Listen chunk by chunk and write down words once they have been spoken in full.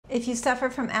If you suffer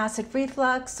from acid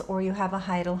reflux or you have a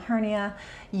hiatal hernia,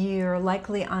 you're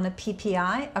likely on a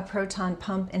PPI, a proton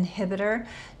pump inhibitor,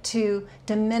 to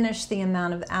diminish the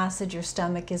amount of acid your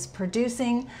stomach is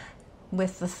producing,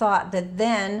 with the thought that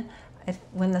then,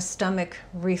 when the stomach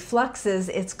refluxes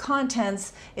its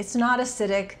contents, it's not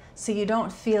acidic, so you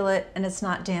don't feel it and it's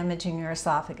not damaging your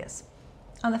esophagus.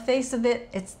 On the face of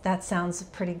it, that sounds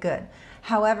pretty good.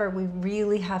 However, we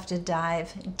really have to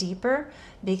dive deeper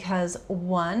because,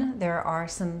 one, there are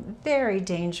some very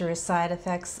dangerous side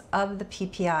effects of the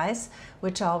PPIs,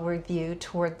 which I'll review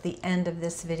toward the end of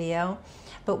this video.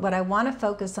 But what I want to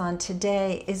focus on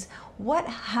today is what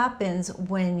happens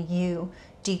when you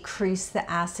decrease the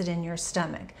acid in your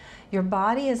stomach. Your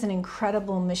body is an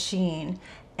incredible machine,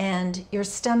 and your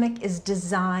stomach is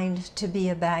designed to be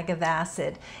a bag of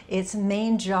acid. Its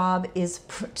main job is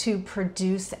to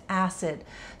produce acid.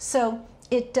 So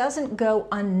it doesn't go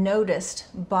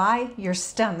unnoticed by your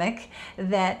stomach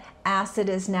that acid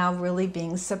is now really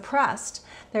being suppressed.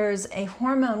 There's a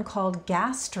hormone called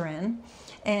Gastrin,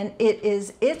 and it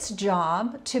is its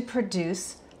job to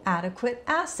produce adequate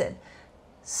acid.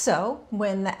 So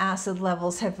when the acid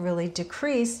levels have really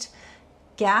decreased,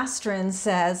 Gastrin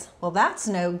says, well, that's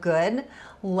no good.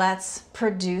 Let's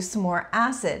produce more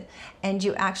acid. And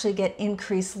you actually get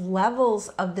increased levels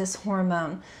of this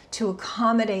hormone to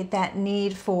accommodate that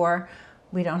need for,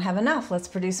 we don't have enough, let's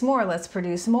produce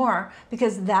more,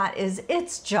 because that is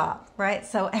its job, right?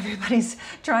 So everybody's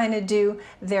trying to do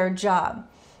their job.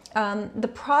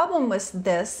 The problem with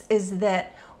this is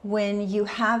that when you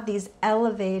have these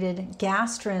elevated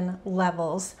gastrin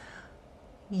levels,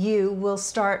 you will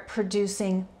start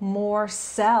producing more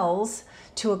cells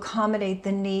to accommodate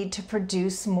the need to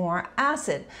produce more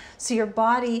acid. So your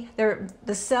body,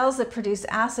 the cells that produce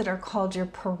acid are called your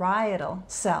parietal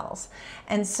cells.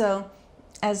 And so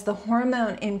as the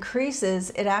hormone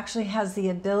increases, it actually has the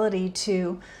ability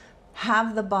to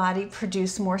have the body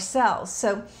produce more cells.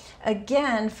 So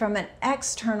again, from an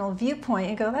external viewpoint,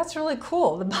 you go, that's really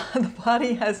cool. The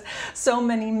body has so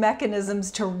many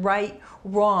mechanisms to right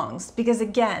wrongs, because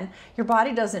again, your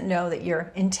body doesn't know that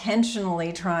you're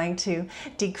intentionally trying to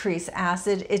decrease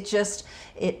acid.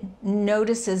 It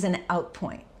notices an out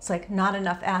point. It's like, not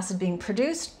enough acid being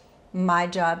produced. My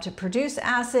job to produce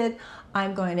acid.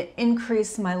 I'm going to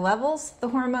increase my levels, the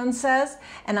hormone says,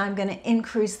 and I'm going to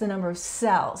increase the number of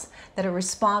cells that are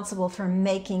responsible for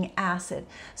making acid.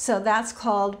 So that's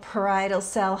called parietal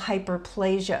cell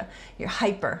hyperplasia.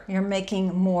 You're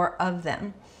making more of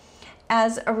them.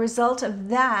 As a result of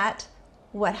that,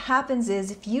 what happens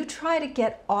is, if you try to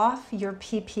get off your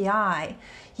PPI,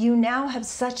 you now have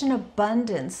such an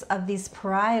abundance of these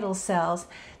parietal cells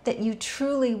that you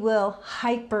truly will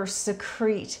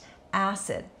hypersecrete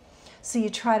acid. So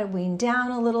you try to wean down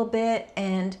a little bit,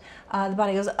 and the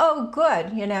body goes, oh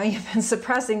good, you know, you've been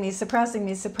suppressing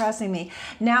me.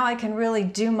 Now I can really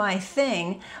do my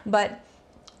thing. But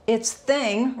its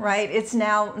thing, right, it's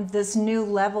now this new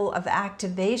level of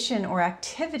activation or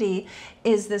activity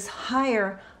is this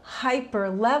higher hyper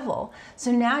level.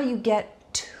 So now you get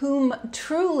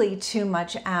truly too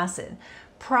much acid.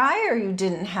 Prior, you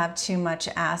didn't have too much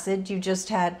acid, you just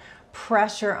had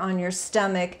pressure on your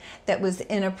stomach that was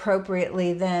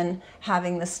inappropriately then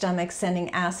having the stomach sending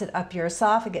acid up your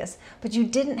esophagus. But you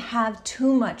didn't have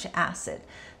too much acid.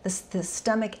 The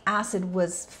stomach acid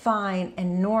was fine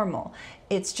and normal.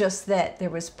 It's just that there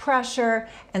was pressure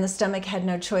and the stomach had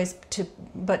no choice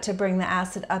but to bring the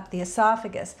acid up the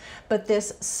esophagus. But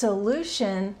this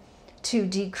solution to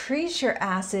decrease your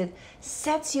acid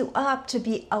sets you up to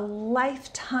be a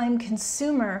lifetime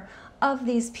consumer of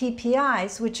these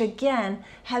PPIs, which again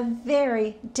have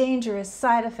very dangerous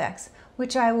side effects,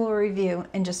 which I will review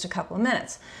in just a couple of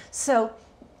minutes. So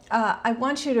I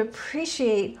want you to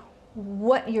appreciate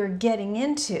what you're getting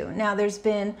into. Now, there's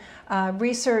been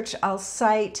research I'll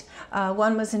cite.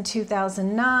 One was in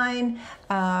 2009.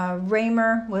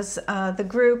 Raymer was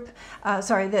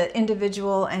the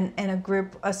individual and a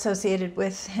group associated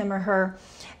with him or her.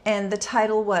 And the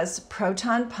title was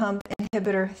Proton Pump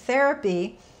Inhibitor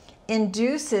Therapy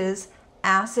Induces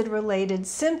Acid-Related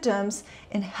Symptoms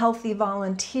in Healthy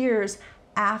Volunteers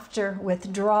After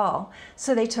Withdrawal.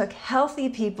 So they took healthy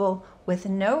people with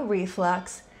no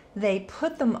reflux, they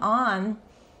put them on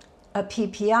a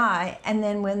PPI, and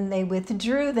then when they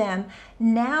withdrew them,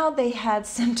 now they had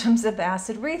symptoms of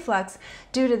acid reflux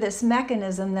due to this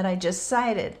mechanism that I just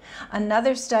cited.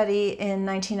 Another study in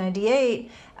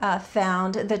 1998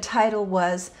 found, the title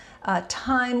was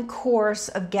Time Course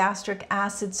of Gastric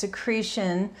Acid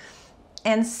Secretion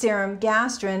and serum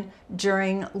Gastrin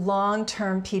during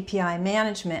long-term PPI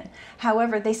management.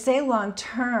 However, they say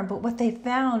long-term, but what they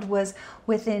found was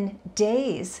within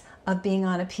days of being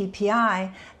on a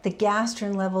PPI, the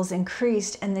Gastrin levels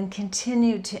increased and then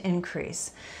continued to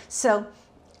increase. So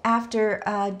after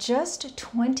just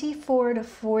 24 to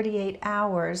 48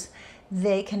 hours,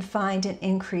 they can find an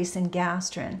increase in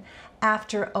Gastrin.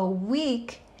 After a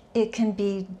week, it can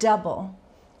be double.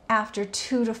 After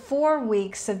 2 to 4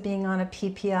 weeks of being on a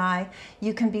PPI,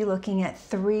 you can be looking at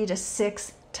 3 to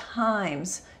 6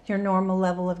 times your normal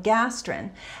level of Gastrin.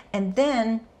 And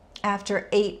then after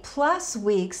 8+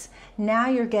 weeks, now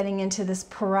you're getting into this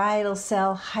parietal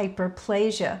cell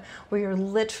hyperplasia, where you're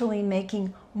literally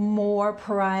making more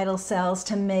parietal cells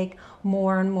to make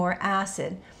more and more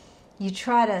acid. You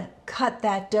try to cut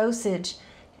that dosage,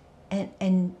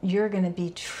 and you're going to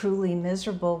be truly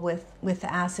miserable with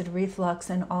acid reflux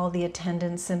and all the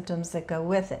attendant symptoms that go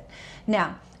with it.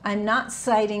 Now, I'm not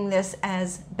citing this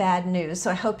as bad news,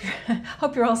 so I hope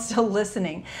you're all still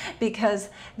listening, because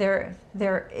there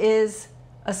is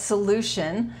a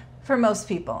solution for most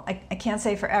people. I can't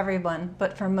say for everyone,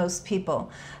 but for most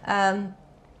people. And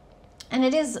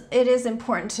it is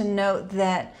important to note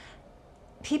that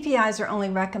PPIs are only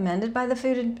recommended by the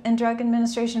Food and Drug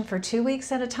Administration for 2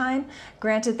 weeks at a time.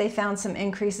 Granted, they found some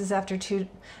increases after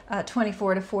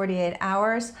 24 to 48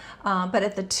 hours, but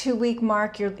at the 2-week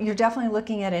mark, you're definitely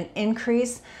looking at an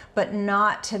increase, but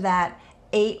not to that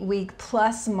 8-week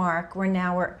plus mark where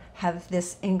now we have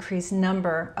this increased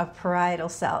number of parietal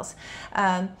cells.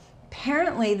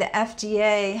 Apparently, the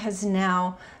FDA has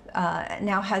now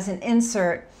has an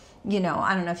insert. You know,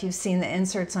 I don't know if you've seen the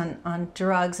inserts on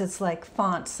drugs. It's like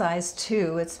font size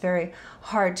 2. It's very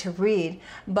hard to read,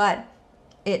 but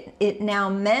it now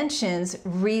mentions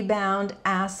rebound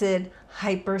acid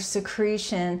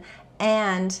hypersecretion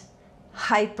and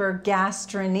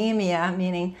hypergastrinemia,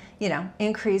 meaning, you know,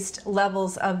 increased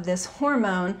levels of this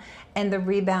hormone, and the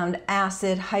rebound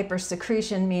acid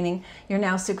hypersecretion, meaning you're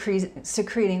now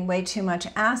secreting way too much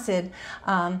acid.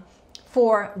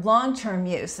 For long-term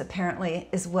use, apparently,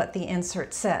 is what the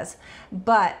insert says.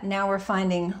 But now we're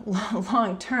finding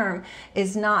long-term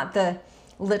is not the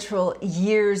literal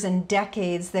years and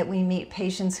decades that we meet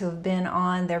patients who have been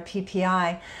on their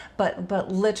PPI, but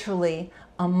literally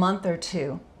a month or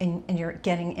two, and you're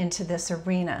getting into this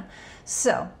arena.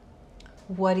 So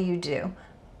what do?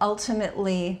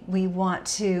 Ultimately, we want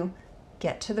to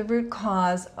get to the root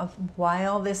cause of why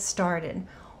all this started.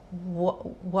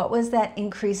 What was that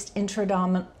increased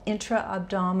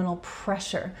intra-abdominal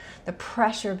pressure, the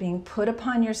pressure being put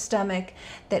upon your stomach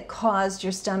that caused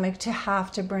your stomach to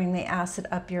have to bring the acid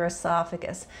up your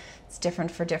esophagus? It's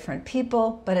different for different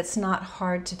people, but it's not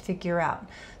hard to figure out.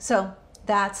 So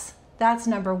that's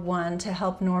number one, to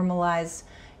help normalize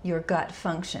your gut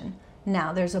function.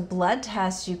 Now, there's a blood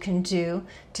test you can do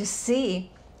to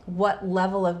see what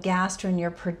level of Gastrin you're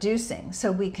producing.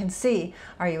 So we can see,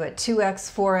 are you at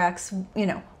 2x, 4x, you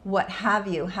know, what have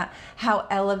you, how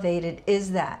elevated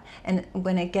is that? And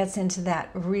when it gets into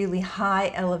that really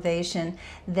high elevation,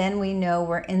 then we know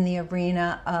we're in the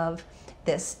arena of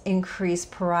this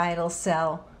increased parietal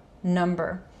cell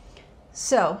number.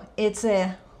 So it's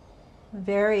a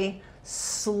very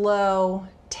slow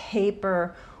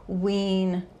taper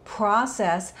wean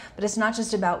process, but it's not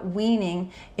just about weaning,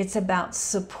 it's about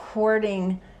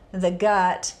supporting the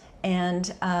gut,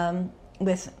 and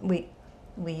we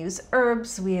use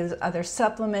herbs, we use other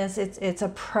supplements. It's a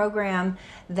program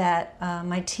that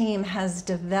my team has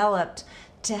developed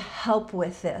to help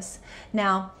with this.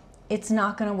 Now, it's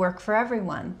not going to work for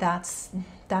everyone. That's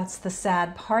the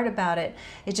sad part about it.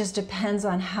 It just depends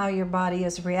on how your body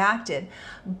has reacted.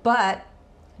 But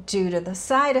due to the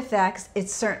side effects,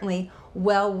 it's certainly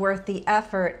well worth the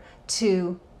effort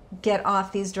to get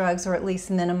off these drugs, or at least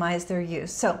minimize their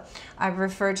use. So I've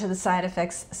referred to the side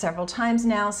effects several times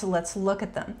now, so let's look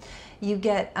at them. You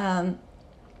get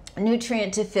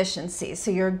nutrient deficiency,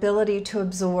 so your ability to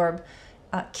absorb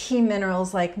key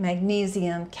minerals like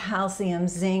magnesium, calcium,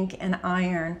 zinc, and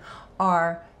iron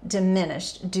are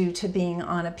diminished due to being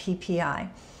on a PPI.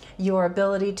 Your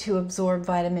ability to absorb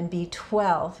vitamin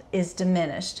B12 is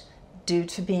diminished due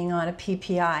to being on a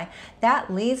PPI.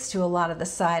 That leads to a lot of the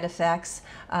side effects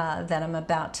that I'm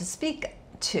about to speak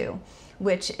to,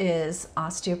 which is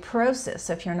osteoporosis.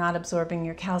 So if you're not absorbing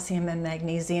your calcium and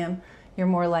magnesium, you're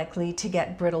more likely to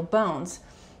get brittle bones.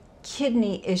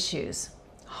 Kidney issues,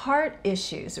 heart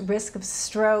issues, risk of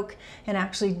stroke, and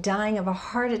actually dying of a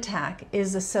heart attack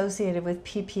is associated with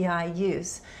PPI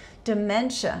use.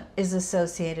 Dementia is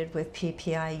associated with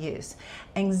PPI use.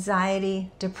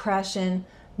 Anxiety, depression,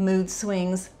 mood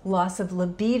swings, loss of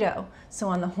libido. So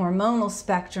on the hormonal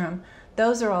spectrum,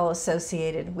 those are all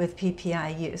associated with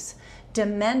PPI use.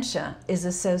 Dementia is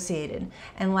associated,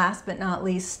 and last but not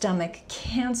least, stomach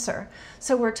cancer.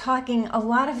 So we're talking, a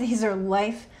lot of these are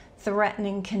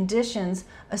life-threatening conditions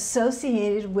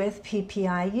associated with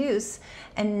PPI use,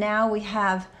 and now we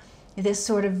have this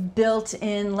sort of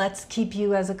built-in, let's keep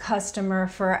you as a customer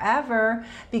forever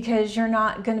because you're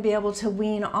not going to be able to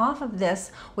wean off of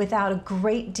this without a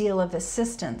great deal of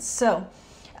assistance. So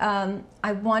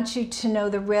I want you to know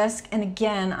the risk, and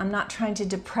again, I'm not trying to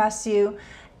depress you.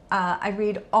 I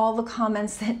read all the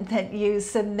comments that you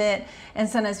submit, and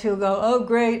sometimes people go, oh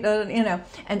great, you know,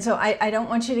 and so I don't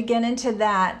want you to get into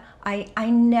that. I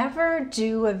never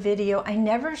do a video, I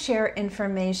never share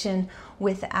information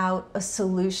without a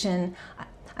solution.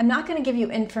 I'm not going to give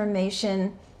you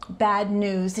information, bad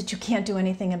news that you can't do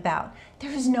anything about.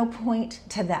 There is no point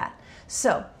to that.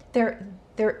 So there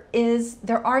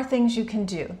are things you can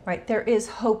do, right? There is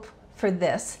hope for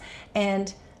this,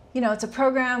 and you know, it's a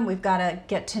program. We've got to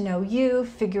get to know you,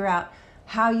 figure out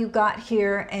how you got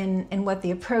here and what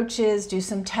the approach is, do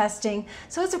some testing.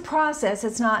 So it's a process.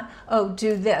 It's not, oh,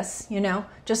 do this, you know,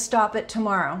 just stop it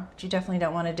tomorrow, which you definitely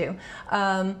don't want to do.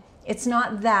 It's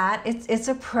not that. It's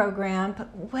a program,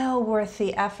 but well worth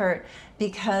the effort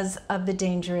because of the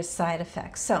dangerous side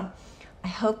effects. So I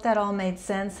hope that all made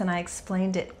sense and I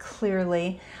explained it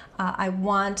clearly. I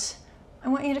want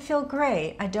you to feel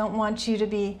great. I don't want you to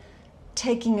be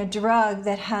taking a drug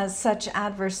that has such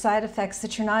adverse side effects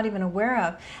that you're not even aware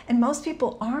of. And most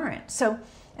people aren't. So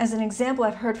as an example,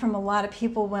 I've heard from a lot of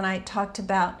people when I talked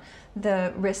about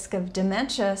the risk of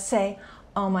dementia say,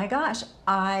 oh my gosh,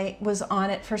 I was on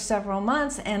it for several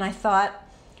months and I thought,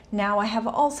 now I have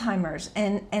Alzheimer's,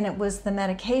 and it was the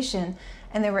medication,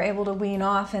 and they were able to wean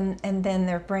off, and then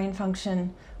their brain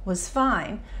function was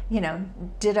fine. You know,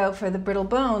 ditto for the brittle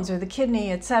bones or the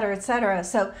kidney, et cetera, et cetera.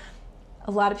 So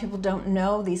a lot of people don't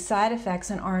know these side effects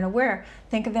and aren't aware.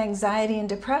 Think of anxiety and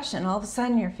depression. All of a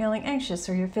sudden you're feeling anxious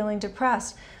or you're feeling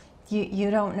depressed. You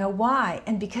don't know why.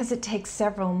 And because it takes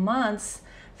several months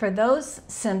for those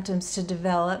symptoms to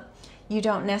develop, you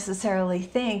don't necessarily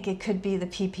think it could be the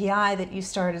PPI that you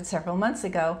started several months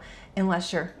ago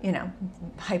unless you're, you know,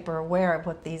 hyper aware of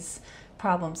what these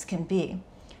problems can be.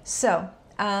 So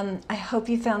I hope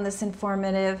you found this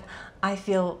informative. I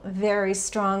feel very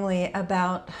strongly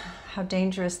about how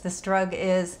dangerous this drug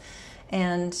is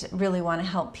and really want to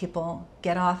help people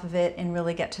get off of it and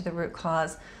really get to the root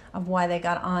cause of why they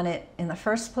got on it in the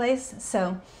first place.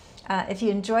 So if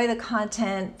you enjoy the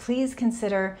content, please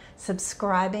consider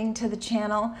subscribing to the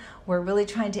channel. We're really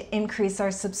trying to increase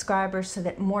our subscribers so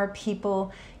that more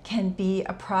people can be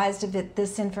apprised of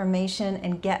this information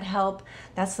and get help.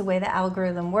 That's the way the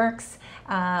algorithm works.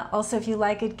 Also, if you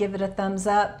like it, give it a thumbs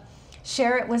up.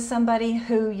 Share it with somebody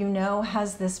who you know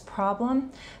has this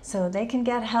problem so they can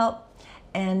get help.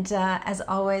 And as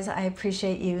always, I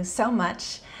appreciate you so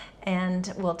much,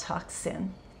 and we'll talk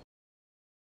soon.